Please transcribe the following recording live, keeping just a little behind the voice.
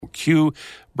WKYQ,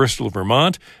 Bristol,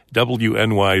 Vermont,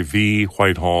 WNYV,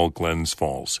 Whitehall, Glens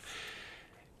Falls.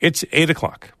 It's 8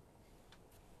 o'clock.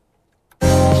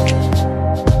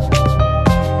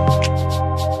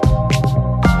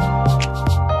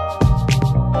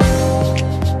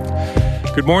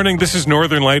 Good morning. This is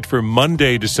Northern Light for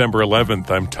Monday, December 11th.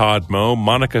 I'm Todd Moe.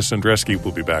 Monica Sandreski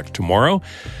will be back tomorrow.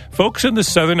 Folks in the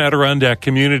southern Adirondack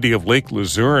community of Lake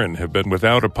Luzerne have been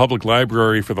without a public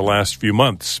library for the last few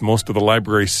months. Most of the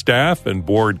library staff and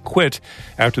board quit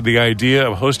after the idea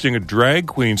of hosting a drag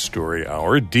queen story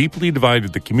hour deeply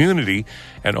divided the community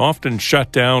and often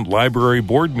shut down library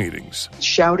board meetings.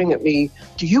 Shouting at me,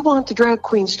 do you want the drag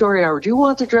queen story hour? Do you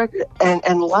want the drag...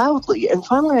 And loudly. And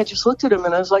finally I just looked at him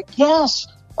and I was like, yes,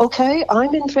 okay,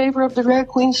 I'm in favor of the drag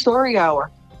queen story hour.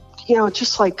 You know,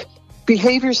 just like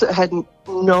behaviors that had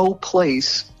no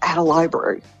place at a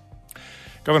library.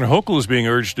 Governor Hochul is being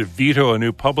urged to veto a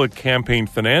new public campaign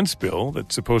finance bill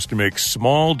that's supposed to make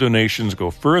small donations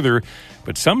go further,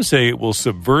 but some say it will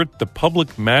subvert the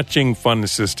public matching fund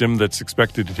system that's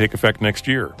expected to take effect next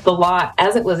year. The law,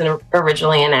 as it was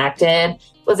originally enacted,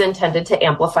 was intended to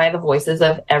amplify the voices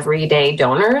of everyday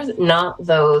donors, not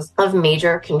those of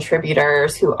major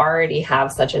contributors who already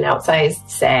have such an outsized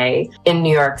say in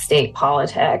New York state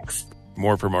politics.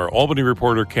 More from our Albany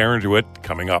reporter Karen DeWitt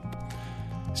coming up.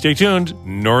 Stay tuned.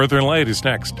 Northern Light is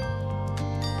next.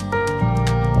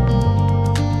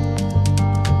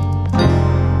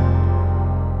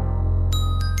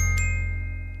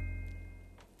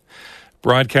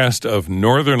 Broadcast of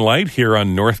Northern Light here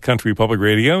on North Country Public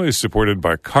Radio is supported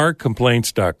by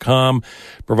CarComplaints.com,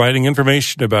 providing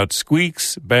information about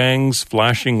squeaks, bangs,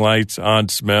 flashing lights,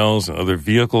 odd smells, and other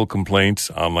vehicle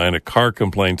complaints online at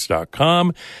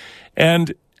CarComplaints.com.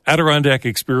 And Adirondack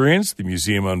Experience, the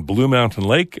museum on Blue Mountain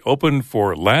Lake, open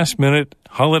for last-minute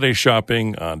holiday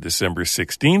shopping on December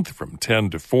 16th from 10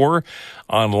 to 4,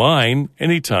 online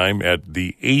anytime at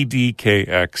theadkx.org.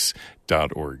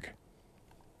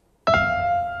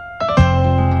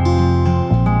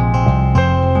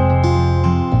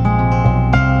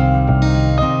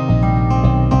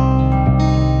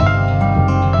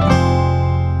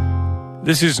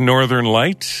 This is Northern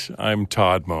Light. I'm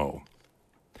Todd Moe.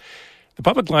 The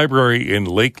public library in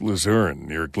Lake Luzerne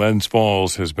near Glens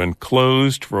Falls has been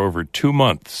closed for over 2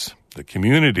 months. The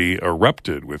community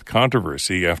erupted with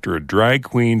controversy after a drag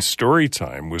queen story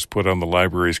time was put on the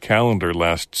library's calendar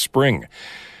last spring.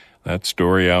 That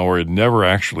story hour had never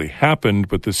actually happened,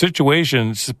 but the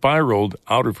situation spiraled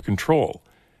out of control.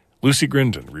 Lucy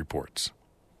Grindon reports.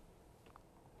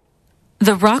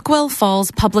 The Rockwell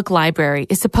Falls Public Library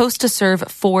is supposed to serve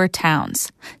 4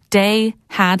 towns: Day,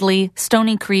 Hadley,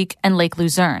 Stony Creek, and Lake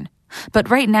Luzerne. But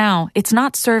right now, it's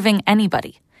not serving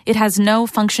anybody. It has no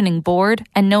functioning board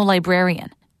and no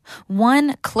librarian.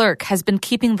 One clerk has been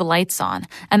keeping the lights on,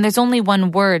 and there's only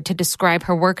one word to describe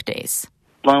her workdays.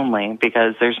 Lonely,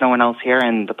 because there's no one else here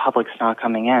and the public's not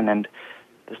coming in, and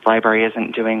this library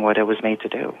isn't doing what it was made to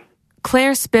do.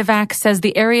 Claire Spivak says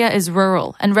the area is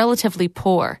rural and relatively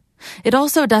poor. It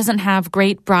also doesn't have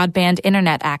great broadband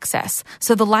internet access,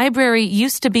 so the library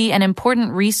used to be an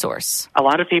important resource. A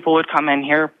lot of people would come in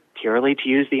here purely to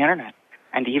use the internet,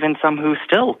 and even some who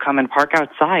still come and park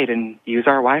outside and use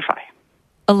our Wi-Fi.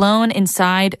 Alone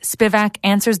inside, Spivak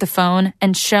answers the phone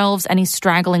and shelves any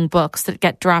straggling books that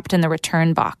get dropped in the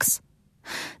return box.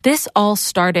 This all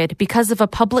started because of a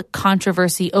public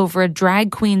controversy over a drag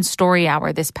queen story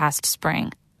hour this past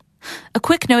spring. A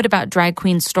quick note about drag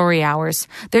queen story hours.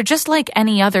 They're just like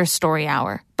any other story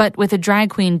hour, but with a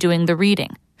drag queen doing the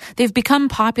reading. They've become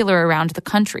popular around the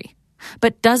country.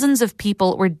 But dozens of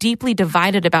people were deeply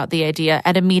divided about the idea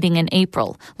at a meeting in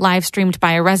April, live-streamed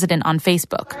by a resident on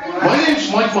Facebook. My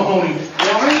name's Mike Mahoney.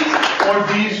 Why are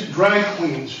these drag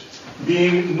queens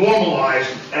being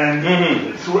normalized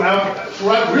and throughout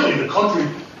really the country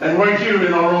and right here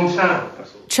in our own town?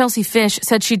 Chelsea Fish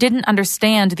said she didn't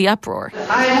understand the uproar.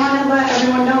 I want to let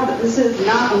everyone know that this is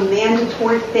not a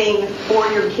mandatory thing for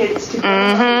your kids to do.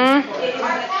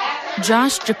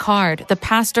 Josh Jacquard, the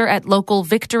pastor at local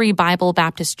Victory Bible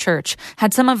Baptist Church,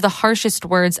 had some of the harshest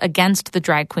words against the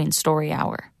drag queen story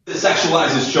hour. It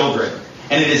sexualizes children,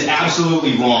 and it is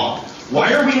absolutely wrong.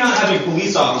 Why are we not having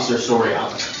police officer story hour?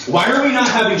 Why are we not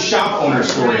having shop owner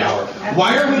story hour?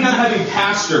 Why are we not having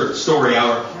pastor story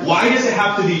hour? Why does it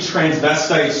have to be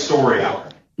transvestite story hour?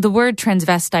 The word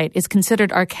transvestite is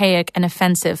considered archaic and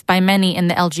offensive by many in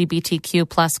the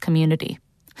LGBTQ+ community.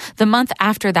 The month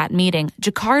after that meeting,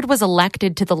 Jacquard was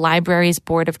elected to the library's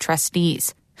board of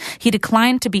trustees. He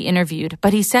declined to be interviewed,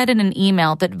 but he said in an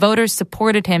email that voters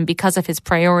supported him because of his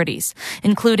priorities,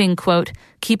 including, quote,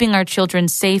 keeping our children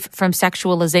safe from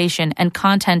sexualization and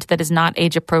content that is not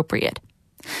age-appropriate.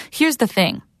 Here's the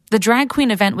thing. The drag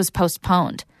queen event was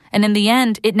postponed, and in the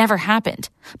end, it never happened.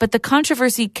 But the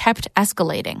controversy kept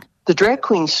escalating. The Drag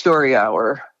Queen Story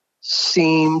Hour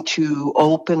seemed to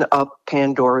open up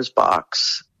Pandora's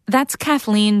box. That's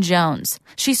Kathleen Jones.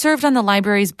 She served on the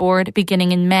library's board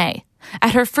beginning in May.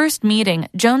 At her first meeting,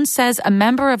 Jones says a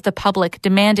member of the public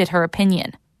demanded her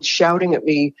opinion. Shouting at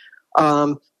me,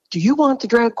 do you want the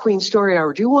Drag Queen Story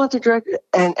Hour? Do you want the drag...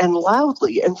 And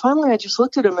loudly. And finally, I just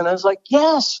looked at him and I was like,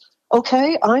 yes,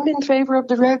 okay, I'm in favor of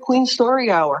the Drag Queen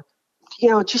Story Hour.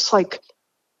 Just like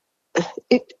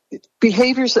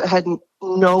behaviors that had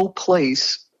no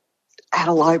place at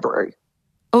a library.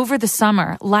 Over the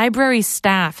summer, library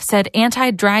staff said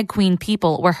anti-drag queen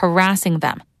people were harassing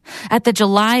them. At the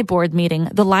July board meeting,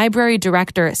 the library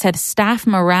director said staff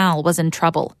morale was in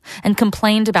trouble and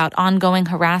complained about ongoing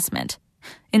harassment.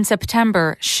 In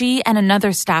September, she and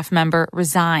another staff member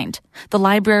resigned. The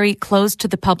library closed to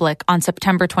the public on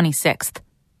September 26th.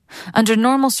 Under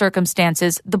normal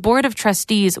circumstances, the Board of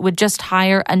Trustees would just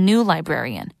hire a new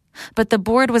librarian. But the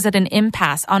board was at an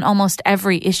impasse on almost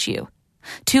every issue.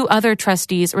 2 other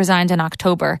trustees resigned in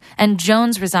October, and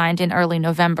Jones resigned in early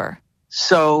November.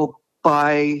 So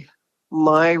by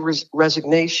my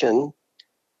resignation,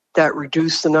 that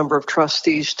reduced the number of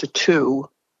trustees to 2,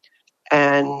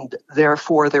 and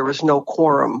therefore there was no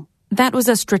quorum. That was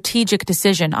a strategic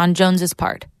decision on Jones's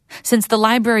part. Since the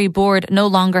library board no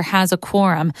longer has a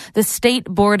quorum, the State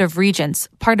Board of Regents,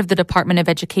 part of the Department of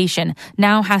Education,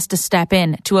 now has to step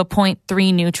in to appoint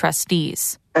 3 new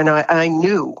trustees. And I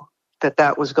knew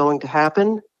that was going to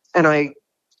happen, and I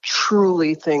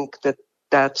truly think that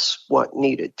that's what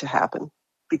needed to happen,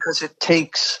 because it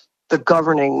takes the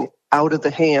governing out of the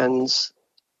hands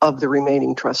of the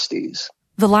remaining trustees.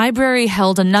 The library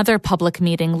held another public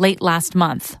meeting late last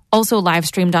month, also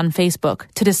live-streamed on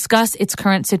Facebook, to discuss its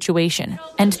current situation,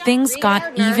 and things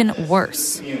got even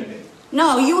worse.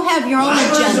 No, you have your own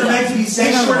agenda. Libraries are meant to be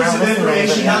sanctuaries of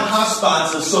information, not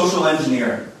hotspots of social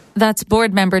engineering. That's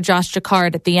board member Josh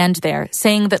Jacquard at the end there,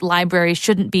 saying that libraries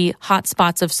shouldn't be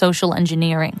hotspots of social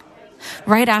engineering.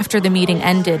 Right after the meeting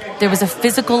ended, there was a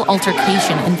physical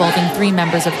altercation involving 3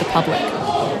 members of the public.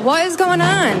 What is going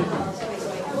on?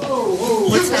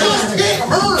 You just get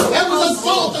hurt. That was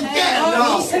assault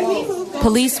again.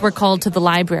 Police were called to the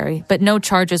library, but no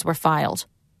charges were filed.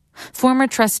 Former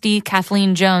trustee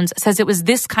Kathleen Jones says it was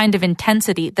this kind of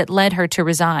intensity that led her to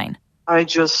resign.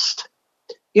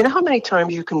 You know how many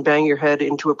times you can bang your head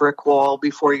into a brick wall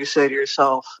before you say to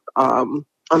yourself, I'm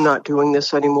not doing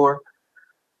this anymore?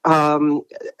 And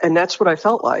that's what I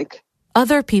felt like.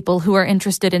 Other people who are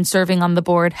interested in serving on the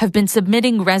board have been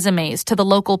submitting resumes to the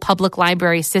local public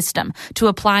library system to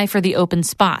apply for the open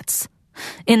spots.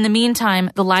 In the meantime,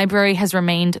 the library has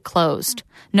remained closed.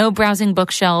 No browsing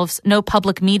bookshelves, no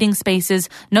public meeting spaces,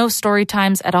 no story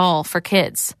times at all for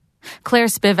kids. Claire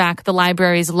Spivak, the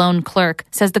library's lone clerk,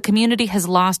 says the community has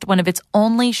lost one of its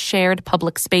only shared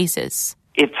public spaces.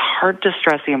 It's hard to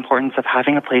stress the importance of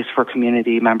having a place for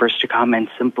community members to come and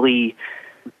simply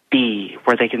be,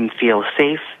 where they can feel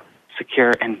safe,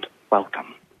 secure, and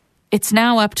welcome. It's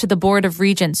now up to the Board of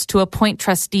Regents to appoint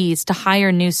trustees to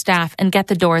hire new staff and get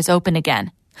the doors open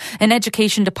again. An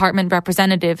education department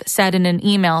representative said in an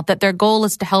email that their goal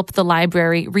is to help the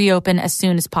library reopen as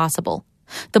soon as possible.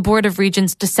 The Board of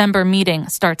Regents' December meeting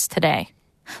starts today.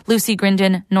 Lucy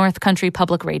Grindon, North Country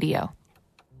Public Radio.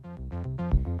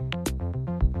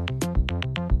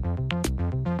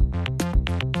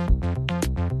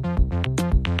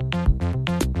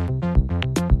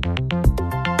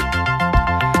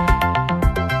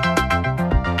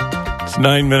 It's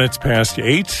 9 minutes past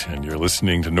 8, and you're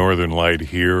listening to Northern Light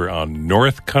here on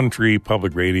North Country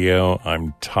Public Radio.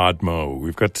 I'm Todd Moe.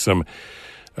 We've got some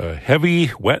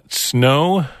heavy, wet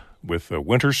snow with a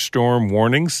winter storm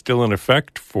warning still in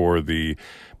effect for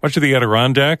much of the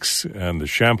Adirondacks and the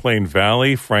Champlain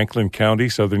Valley, Franklin County,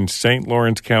 southern St.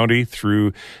 Lawrence County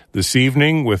through this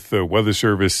evening, with the Weather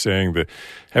Service saying that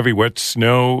heavy, wet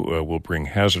snow will bring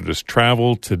hazardous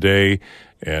travel today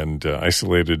and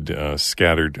isolated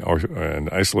scattered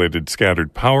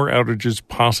power outages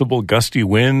possible. Gusty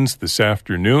winds this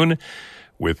afternoon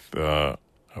with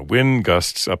wind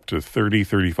gusts up to 30,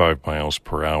 35 miles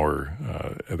per hour.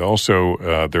 And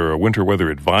also, there are winter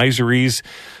weather advisories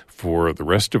for the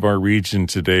rest of our region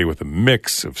today with a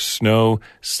mix of snow,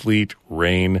 sleet,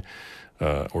 rain.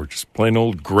 or just plain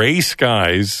old gray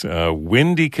skies.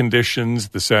 Windy conditions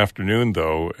this afternoon,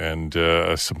 though, and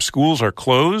some schools are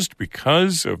closed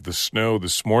because of the snow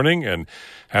this morning and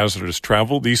hazardous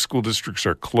travel. These school districts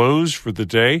are closed for the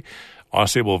day.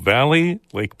 Osable Valley,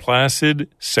 Lake Placid,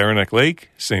 Saranac Lake,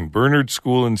 St. Bernard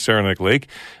School in Saranac Lake.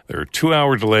 There are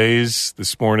 2-hour delays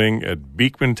this morning at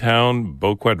Beekmantown,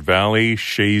 Boquet Valley,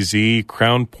 Chazy,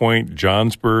 Crown Point,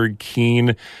 Johnsburg,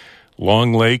 Keene,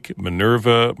 Long Lake,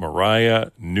 Minerva,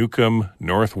 Mariah, Newcomb,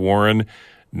 North Warren,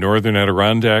 Northern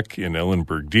Adirondack in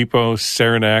Ellenburg Depot,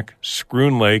 Saranac,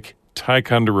 Scroon Lake,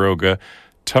 Ticonderoga,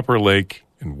 Tupper Lake,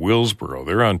 and Willsboro.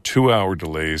 They're on 2-hour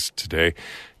delays today.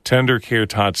 Tender Care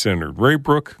Tot Center,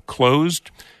 Raybrook,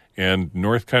 closed, and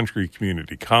North Country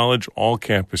Community College, all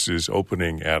campuses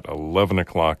opening at 11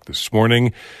 o'clock this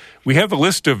morning. We have a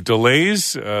list of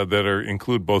delays that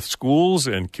include both schools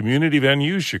and community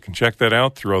venues. You can check that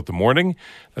out throughout the morning.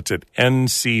 That's at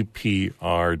ncpr.org.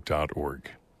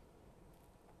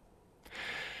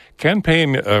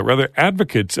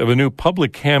 Advocates of a new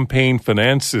public campaign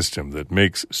finance system that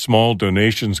makes small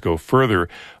donations go further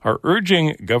are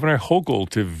urging Governor Hochul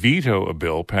to veto a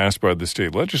bill passed by the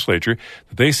state legislature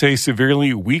that they say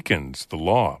severely weakens the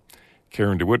law.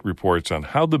 Karen DeWitt reports on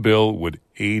how the bill would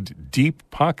aid deep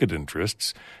pocket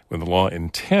interests when the law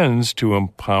intends to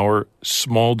empower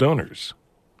small donors.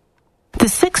 The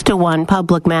 6-to-1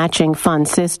 public matching fund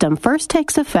system first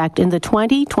takes effect in the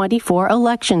 2024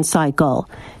 election cycle.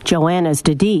 Joanna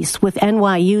Stadis with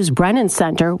NYU's Brennan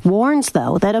Center warns,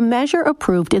 though, that a measure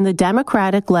approved in the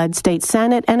Democratic-led state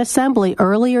Senate and Assembly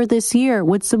earlier this year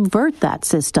would subvert that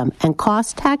system and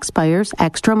cost taxpayers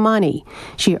extra money.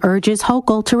 She urges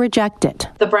Hochul to reject it.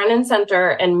 The Brennan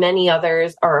Center and many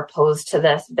others are opposed to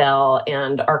this bill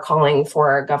and are calling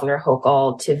for Governor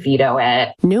Hochul to veto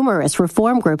it. Numerous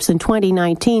reform groups in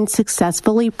 2019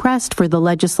 successfully pressed for the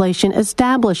legislation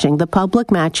establishing the public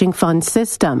matching fund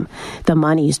system. The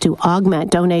monies to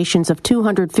augment donations of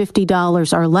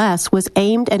 $250 or less was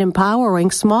aimed at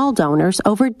empowering small donors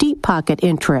over deep pocket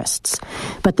interests.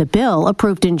 But the bill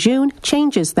approved in June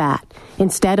changes that.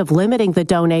 Instead of limiting the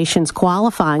donations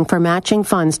qualifying for matching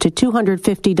funds to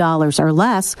 $250 or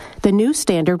less, the new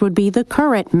standard would be the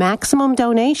current maximum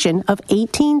donation of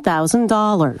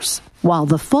 $18,000. While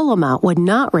the full amount would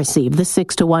not receive the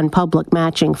 6-to-1 public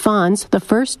matching funds, the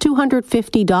first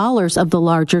 $250 of the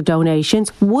larger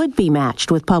donations would be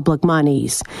matched with public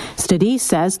monies. Stadis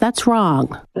says that's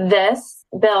wrong. This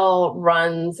bill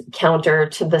runs counter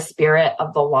to the spirit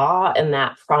of the law and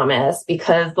that promise,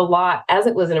 because the law, as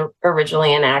it was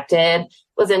originally enacted,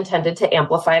 was intended to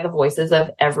amplify the voices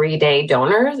of everyday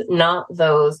donors, not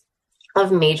those of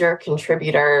major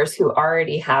contributors who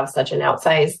already have such an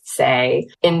outsized say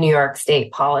in New York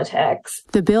state politics.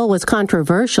 The bill was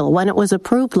controversial when it was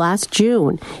approved last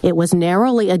June. It was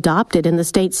narrowly adopted in the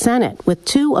state Senate, with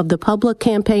 2 of the public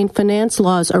campaign finance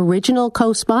law's original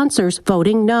co-sponsors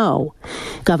voting no.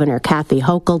 Governor Kathy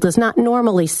Hochul does not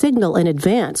normally signal in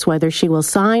advance whether she will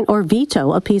sign or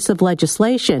veto a piece of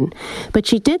legislation, but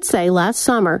she did say last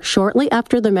summer, shortly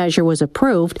after the measure was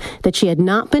approved, that she had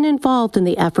not been involved in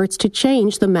the efforts to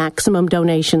change the maximum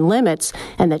donation limits,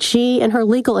 and that she and her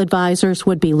legal advisors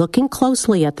would be looking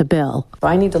closely at the bill.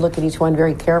 I need to look at each one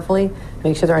very carefully,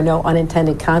 make sure there are no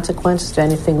unintended consequences to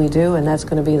anything we do, and that's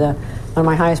going to be one of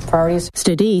my highest priorities.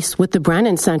 Stadis with the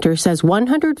Brennan Center says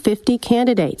 150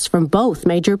 candidates from both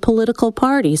major political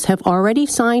parties have already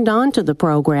signed on to the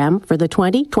program for the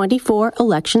 2024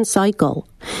 election cycle.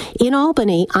 In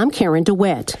Albany, I'm Karen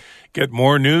DeWitt. Get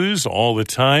more news all the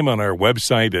time on our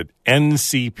website at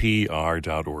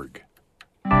ncpr.org.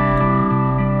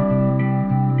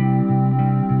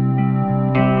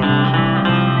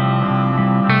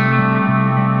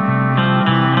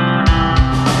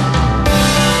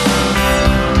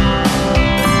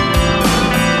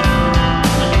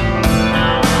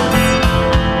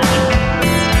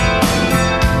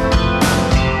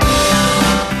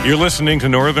 You're listening to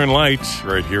Northern Lights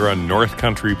right here on North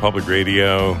Country Public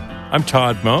Radio. I'm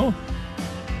Todd Moe.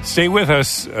 Stay with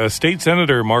us. State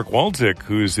Senator Mark Walczyk,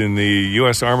 who's in the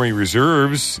U.S. Army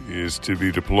Reserves, is to be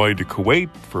deployed to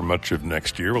Kuwait for much of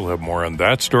next year. We'll have more on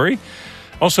that story.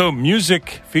 Also,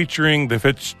 music featuring the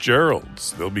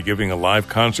Fitzgeralds. They'll be giving a live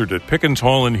concert at Pickens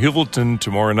Hall in Heuvelton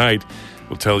tomorrow night.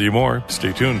 We'll tell you more.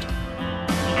 Stay tuned.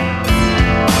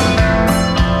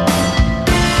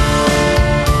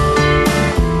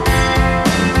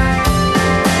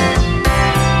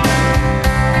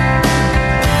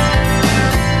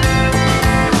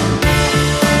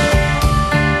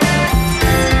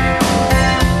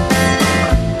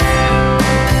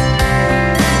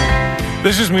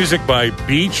 This is music by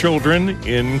Bee Children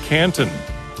in Canton.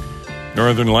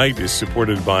 Northern Light is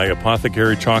supported by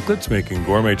Apothecary Chocolates, making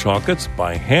gourmet chocolates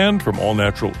by hand from all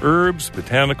natural herbs,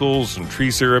 botanicals, and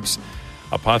tree syrups.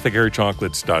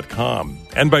 ApothecaryChocolates.com.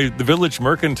 And by the Village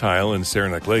Mercantile in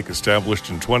Saranac Lake, established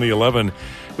in 2011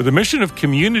 with a mission of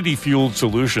community-fueled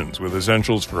solutions with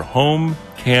essentials for home,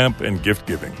 camp, and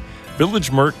gift-giving.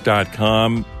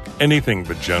 VillageMerc.com, anything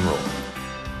but general.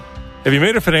 Have you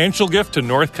made a financial gift to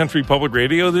North Country Public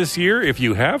Radio this year? If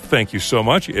you have, thank you so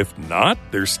much. If not,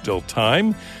 there's still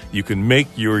time. You can make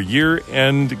your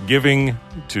year-end giving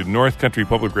to North Country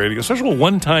Public Radio a special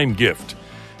one-time gift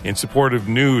in support of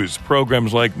news,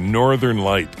 programs like Northern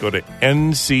Light. Go to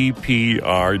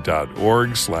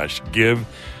ncpr.org/give.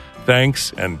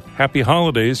 Thanks and happy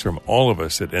holidays from all of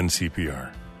us at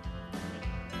NCPR.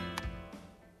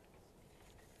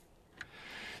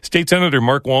 State Senator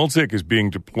Mark Walczyk is being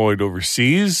deployed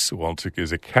overseas. Walczyk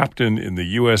is a captain in the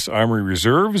U.S. Army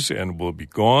Reserves and will be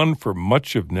gone for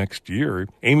much of next year.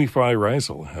 Amy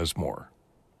Frey-Reisel has more.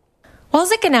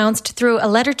 Walczyk announced through a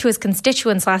letter to his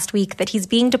constituents last week that he's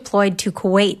being deployed to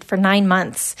Kuwait for 9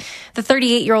 months. The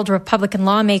 38-year-old Republican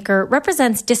lawmaker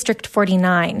represents District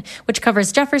 49, which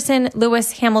covers Jefferson,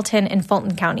 Lewis, Hamilton, and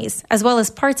Fulton counties, as well as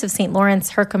parts of St.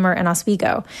 Lawrence, Herkimer, and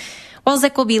Oswego.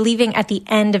 Walczyk will be leaving at the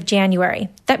end of January.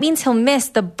 That means he'll miss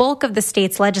the bulk of the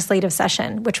state's legislative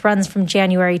session, which runs from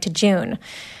January to June.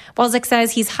 Walczyk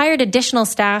says he's hired additional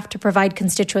staff to provide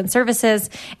constituent services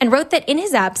and wrote that in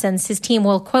his absence, his team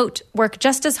will, quote, work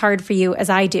just as hard for you as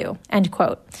I do, end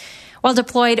quote. While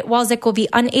deployed, Walczyk will be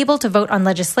unable to vote on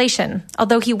legislation,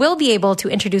 although he will be able to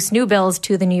introduce new bills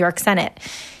to the New York Senate.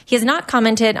 He has not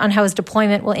commented on how his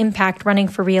deployment will impact running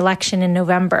for re-election in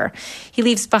November. He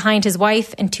leaves behind his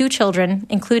wife and 2 children,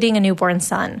 including a newborn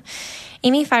son.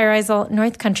 Amy Frey-Reisel,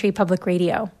 North Country Public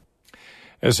Radio.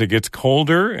 As it gets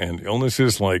colder and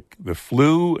illnesses like the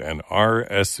flu and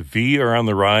RSV are on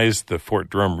the rise, the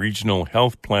Fort Drum Regional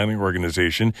Health Planning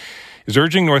Organization is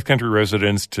urging North Country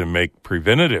residents to make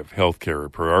preventative health care a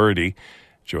priority.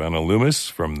 Joanna Loomis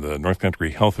from the North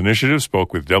Country Health Initiative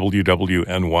spoke with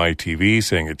WWNY-TV,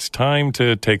 saying it's time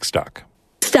to take stock.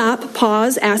 Stop,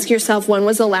 pause, ask yourself, when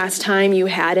was the last time you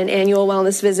had an annual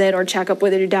wellness visit or checkup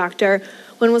with your doctor?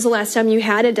 When was the last time you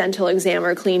had a dental exam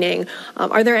or cleaning?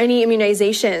 Are there any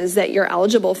immunizations that you're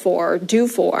eligible for, due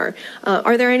for?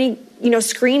 Are there any,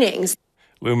 screenings?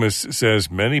 Loomis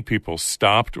says many people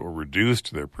stopped or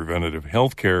reduced their preventative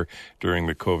health care during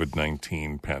the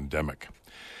COVID-19 pandemic.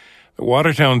 The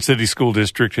Watertown City School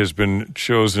District has been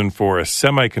chosen for a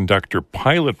semiconductor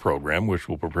pilot program, which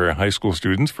will prepare high school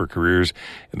students for careers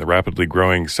in the rapidly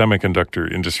growing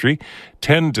semiconductor industry.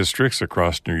 10 districts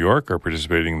across New York are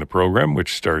participating in the program,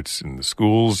 which starts in the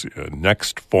schools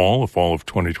next fall, the fall of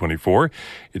 2024.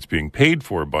 It's being paid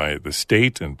for by the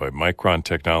state and by Micron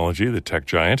Technology, the tech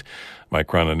giant.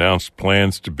 Micron announced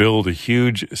plans to build a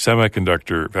huge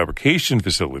semiconductor fabrication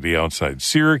facility outside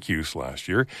Syracuse last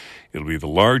year. It'll be the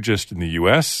largest in the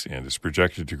U.S. and is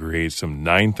projected to create some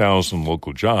 9,000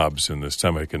 local jobs in the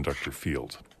semiconductor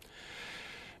field.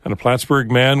 And a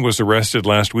Plattsburgh man was arrested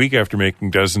last week after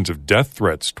making dozens of death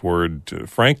threats toward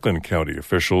Franklin County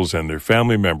officials and their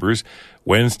family members.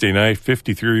 Wednesday night,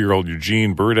 53-year-old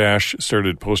Eugene Burdash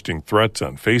started posting threats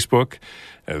on Facebook.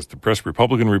 As the Press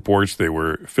Republican reports, they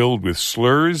were filled with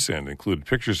slurs and included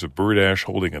pictures of Burdash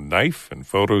holding a knife and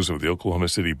photos of the Oklahoma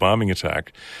City bombing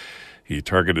attack. He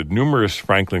targeted numerous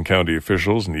Franklin County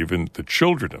officials and even the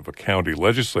children of a county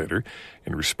legislator.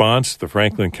 In response, the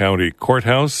Franklin County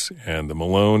Courthouse and the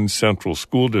Malone Central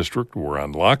School District were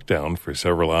on lockdown for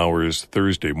several hours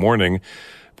Thursday morning.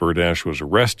 Burdash was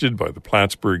arrested by the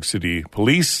Plattsburgh City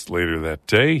Police later that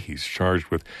day. He's charged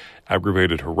with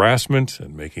aggravated harassment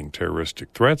and making terroristic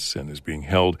threats and is being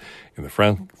held in the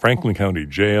Franklin County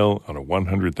Jail on a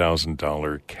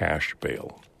 $100,000 cash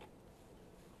bail.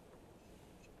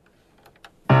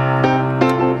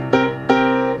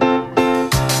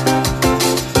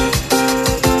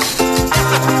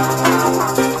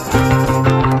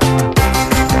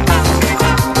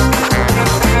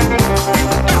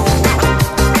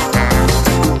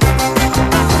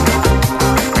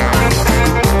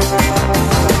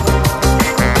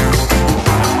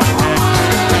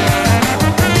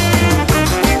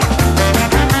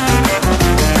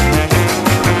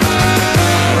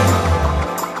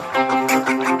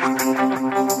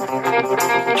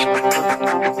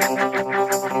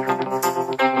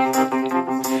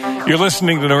 You're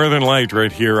listening to Northern Light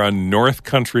right here on North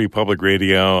Country Public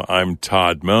Radio. I'm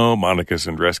Todd Moe. Monica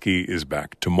Zandreski is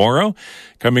back tomorrow.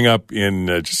 Coming up in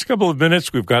just a couple of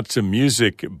minutes, we've got some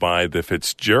music by the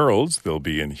Fitzgeralds. They'll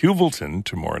be in Hewelton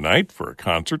tomorrow night for a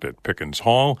concert at Pickens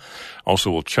Hall.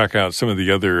 Also, we'll check out some of the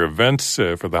other events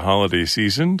for the holiday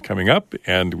season coming up.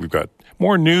 And we've got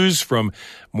more news from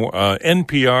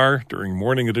NPR during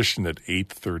Morning Edition at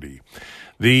 8:30.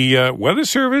 The Weather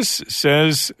Service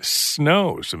says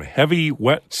snow, some heavy,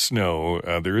 wet snow.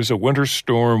 There is a winter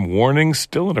storm warning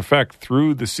still in effect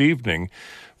through this evening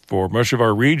for much of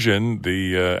our region,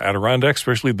 the Adirondacks,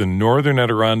 especially the northern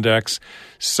Adirondacks,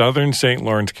 southern St.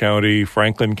 Lawrence County,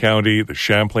 Franklin County, the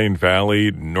Champlain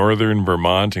Valley, northern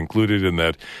Vermont, included in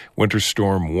that winter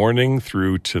storm warning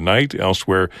through tonight.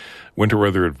 Elsewhere, winter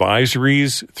weather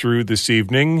advisories through this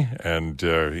evening. And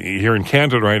here in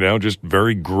Canada right now, just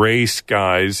very gray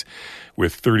skies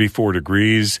with 34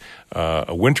 degrees.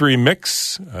 A wintry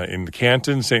mix in the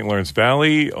Canton, St. Lawrence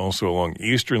Valley, also along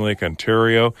eastern Lake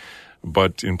Ontario.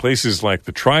 But in places like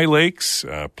the Tri-Lakes,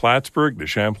 Plattsburgh, the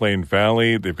Champlain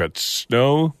Valley, they've got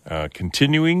snow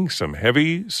continuing, some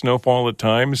heavy snowfall at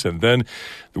times. And then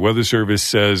the Weather Service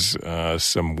says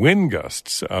some wind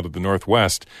gusts out of the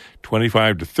northwest,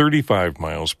 25 to 35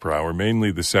 miles per hour,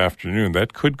 mainly this afternoon.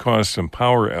 That could cause some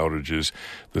power outages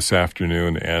this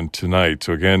afternoon and tonight.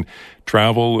 So again,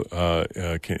 travel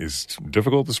is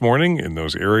difficult this morning in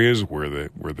those areas where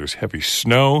there's heavy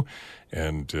snow.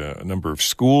 And a number of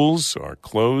schools are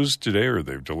closed today, or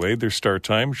they've delayed their start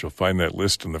times. You'll find that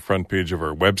list on the front page of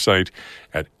our website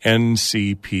at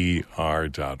ncpr.org.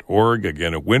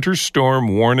 Again, a winter storm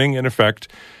warning in effect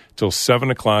till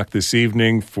 7 o'clock this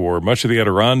evening for much of the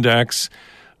Adirondacks,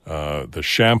 the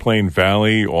Champlain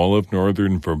Valley, all of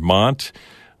northern Vermont,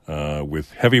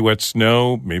 with heavy wet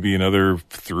snow, maybe another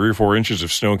 3 or 4 inches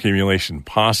of snow accumulation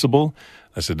possible.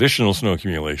 That's additional snow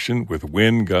accumulation with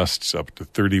wind gusts up to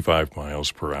 35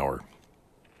 miles per hour.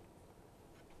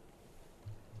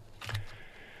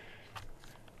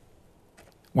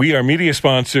 We are media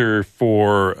sponsor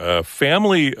for a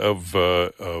family of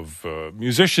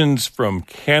musicians from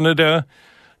Canada,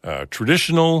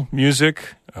 traditional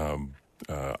music,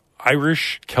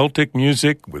 Irish, Celtic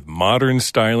music with modern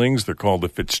stylings. They're called the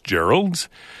Fitzgeralds.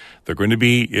 They're going to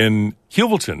be in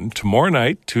Hewelton tomorrow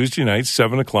night, Tuesday night,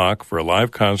 7 o'clock, for a live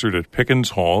concert at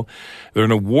Pickens Hall. They're an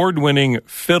award-winning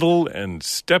fiddle and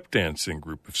step dancing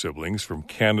group of siblings from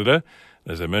Canada.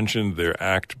 As I mentioned, their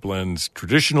act blends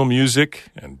traditional music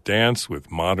and dance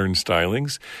with modern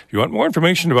stylings. If you want more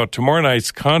information about tomorrow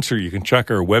night's concert, you can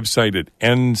check our website at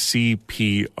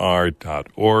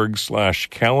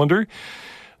ncpr.org/calendar.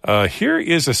 Here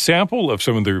is a sample of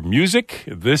some of their music.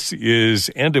 This is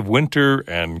End of Winter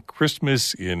and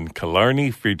Christmas in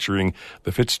Killarney featuring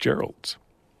the Fitzgeralds.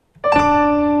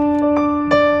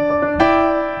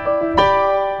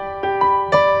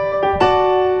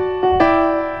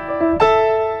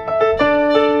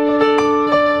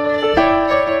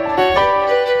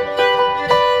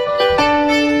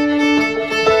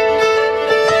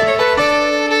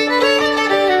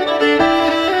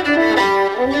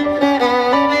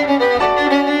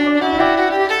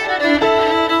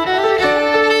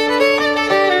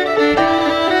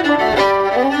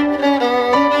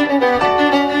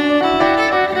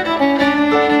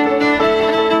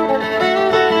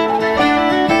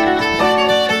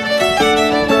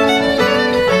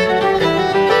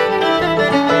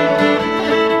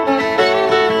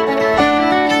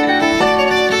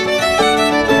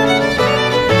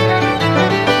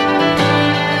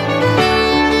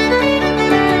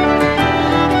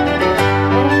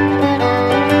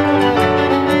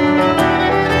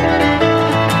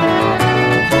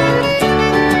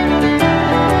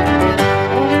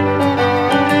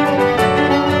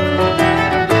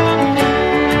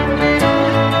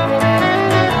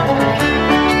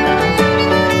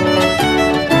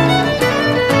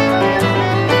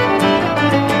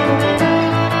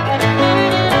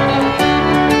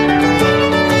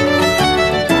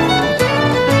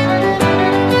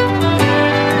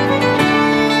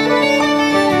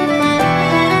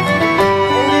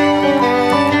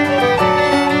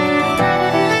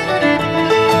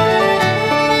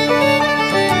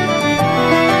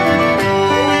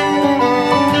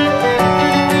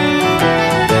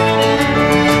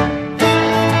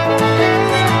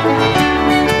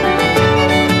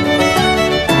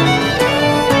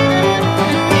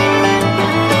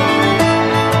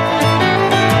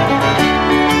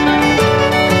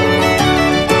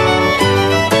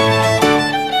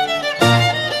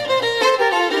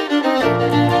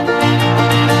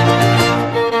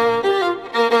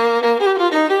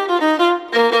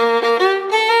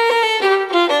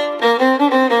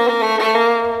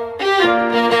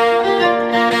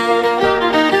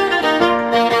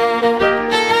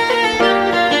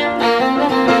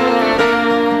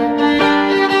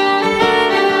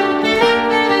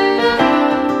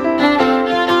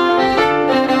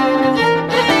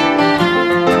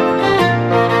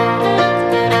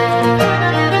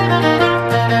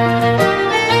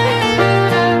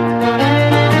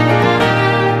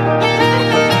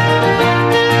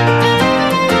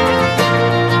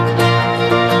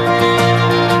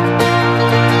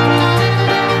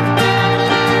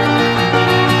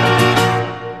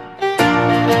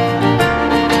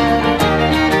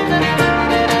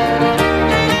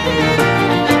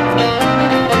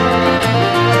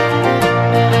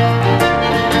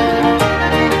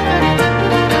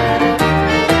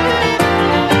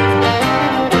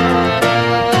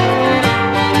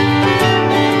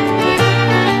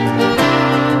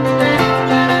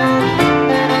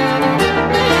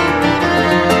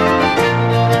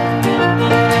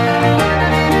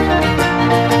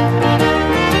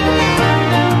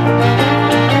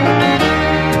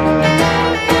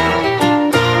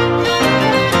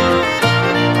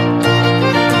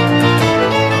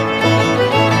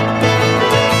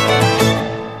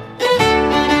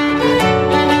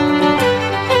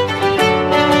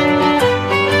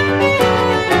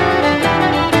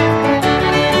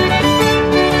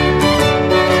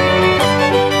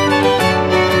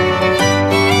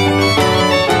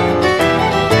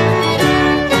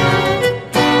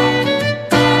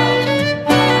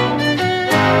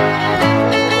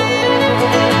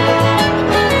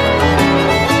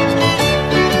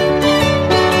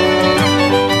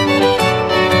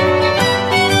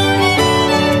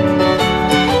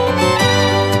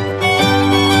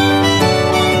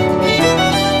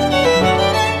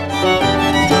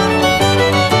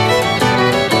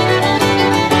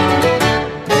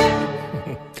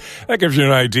 That gives you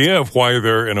an idea of why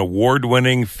they're an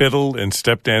award-winning fiddle and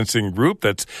step dancing group.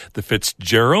 That's the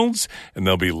Fitzgeralds, and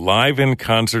they'll be live in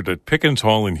concert at Pickens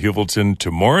Hall in Hewelton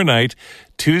tomorrow night,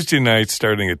 Tuesday night,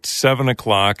 starting at 7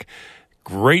 o'clock.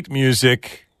 Great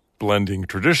music, blending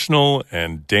traditional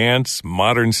and dance,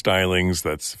 modern stylings.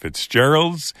 That's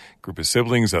Fitzgerald's, group of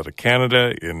siblings out of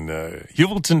Canada in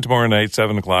Hewelton tomorrow night,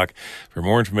 7 o'clock. For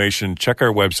more information, check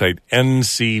our website,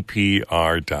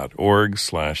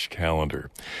 ncpr.org/calendar.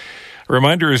 A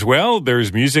reminder as well,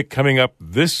 there's music coming up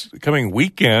this coming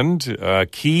weekend.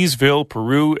 Keysville,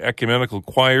 Peru Ecumenical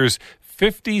Choir's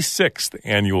 56th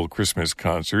annual Christmas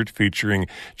concert featuring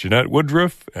Jeanette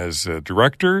Woodruff as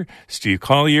director, Steve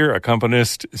Collier,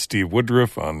 accompanist, Steve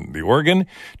Woodruff on the organ.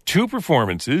 2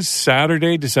 performances,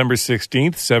 Saturday, December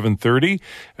 16th, 7:30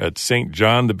 at St.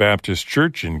 John the Baptist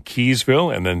Church in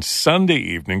Keysville, and then Sunday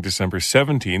evening, December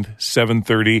 17th,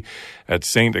 7:30 at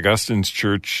St. Augustine's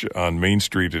Church on Main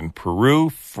Street in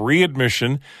Peru. Free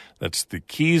admission. That's the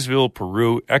Keysville,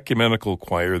 Peru Ecumenical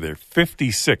Choir, their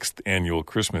 56th annual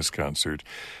Christmas concert.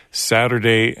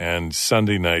 Saturday and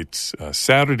Sunday nights.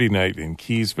 Saturday night in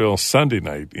Keysville, Sunday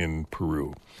night in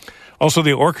Peru. Also,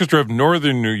 the Orchestra of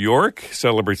Northern New York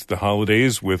celebrates the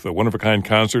holidays with a one-of-a-kind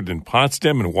concert in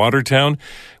Potsdam and Watertown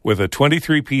with a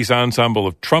 23-piece ensemble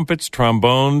of trumpets,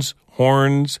 trombones,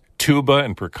 horns, tuba,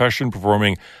 and percussion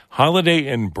performing Holiday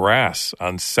in Brass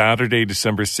on Saturday,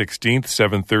 December 16th,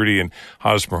 7:30 in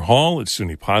Hosmer Hall at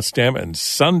SUNY Potsdam, and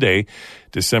Sunday,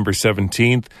 December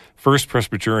 17th, First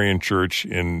Presbyterian Church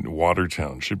in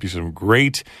Watertown. Should be some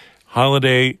great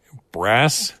holiday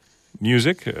brass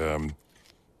music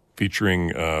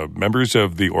featuring members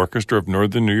of the Orchestra of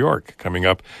Northern New York coming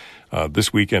up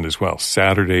this weekend as well,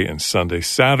 Saturday and Sunday.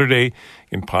 Saturday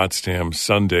in Potsdam,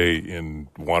 Sunday in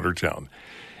Watertown.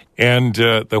 And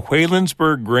the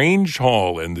Waylandsburg Grange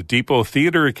Hall and the Depot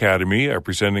Theater Academy are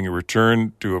presenting a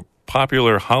return to a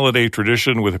popular holiday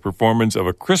tradition with a performance of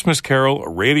A Christmas Carol, a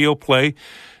radio play,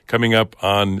 coming up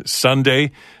on Sunday,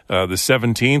 the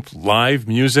 17th. Live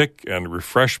music and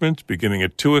refreshments beginning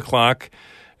at 2 o'clock.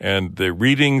 And the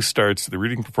reading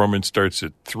performance starts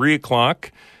at 3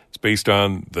 o'clock. It's based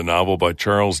on the novel by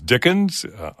Charles Dickens,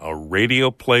 a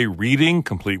radio play reading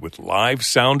complete with live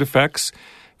sound effects,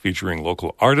 featuring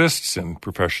local artists and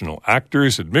professional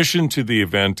actors. Admission to the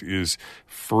event is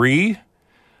free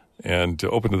and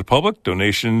open to the public.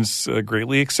 Donations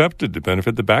greatly accepted to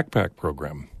benefit the backpack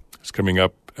program. It's coming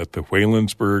up at the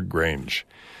Waylandsburg Grange.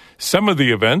 Some of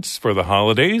the events for the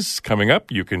holidays coming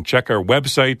up. You can check our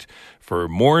website for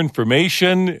more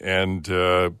information and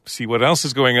see what else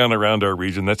is going on around our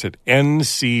region. That's at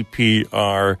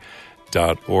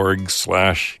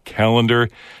ncpr.org/calendar.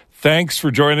 Thanks for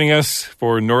joining us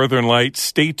for Northern Lights.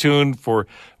 Stay tuned for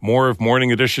more of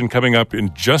Morning Edition coming up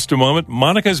in just a moment.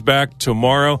 Monica's back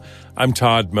tomorrow. I'm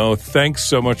Todd Moe. Thanks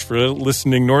so much for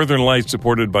listening. Northern Lights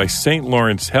supported by St.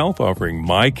 Lawrence Health, offering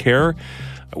My Care,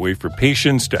 a way for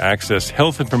patients to access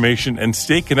health information and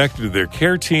stay connected to their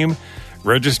care team.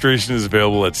 Registration is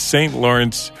available at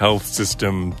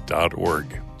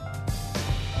stlawrencehealthsystem.org.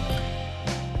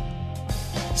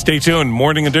 Stay tuned.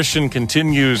 Morning Edition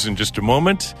continues in just a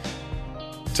moment.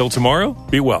 Till tomorrow,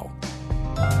 be well.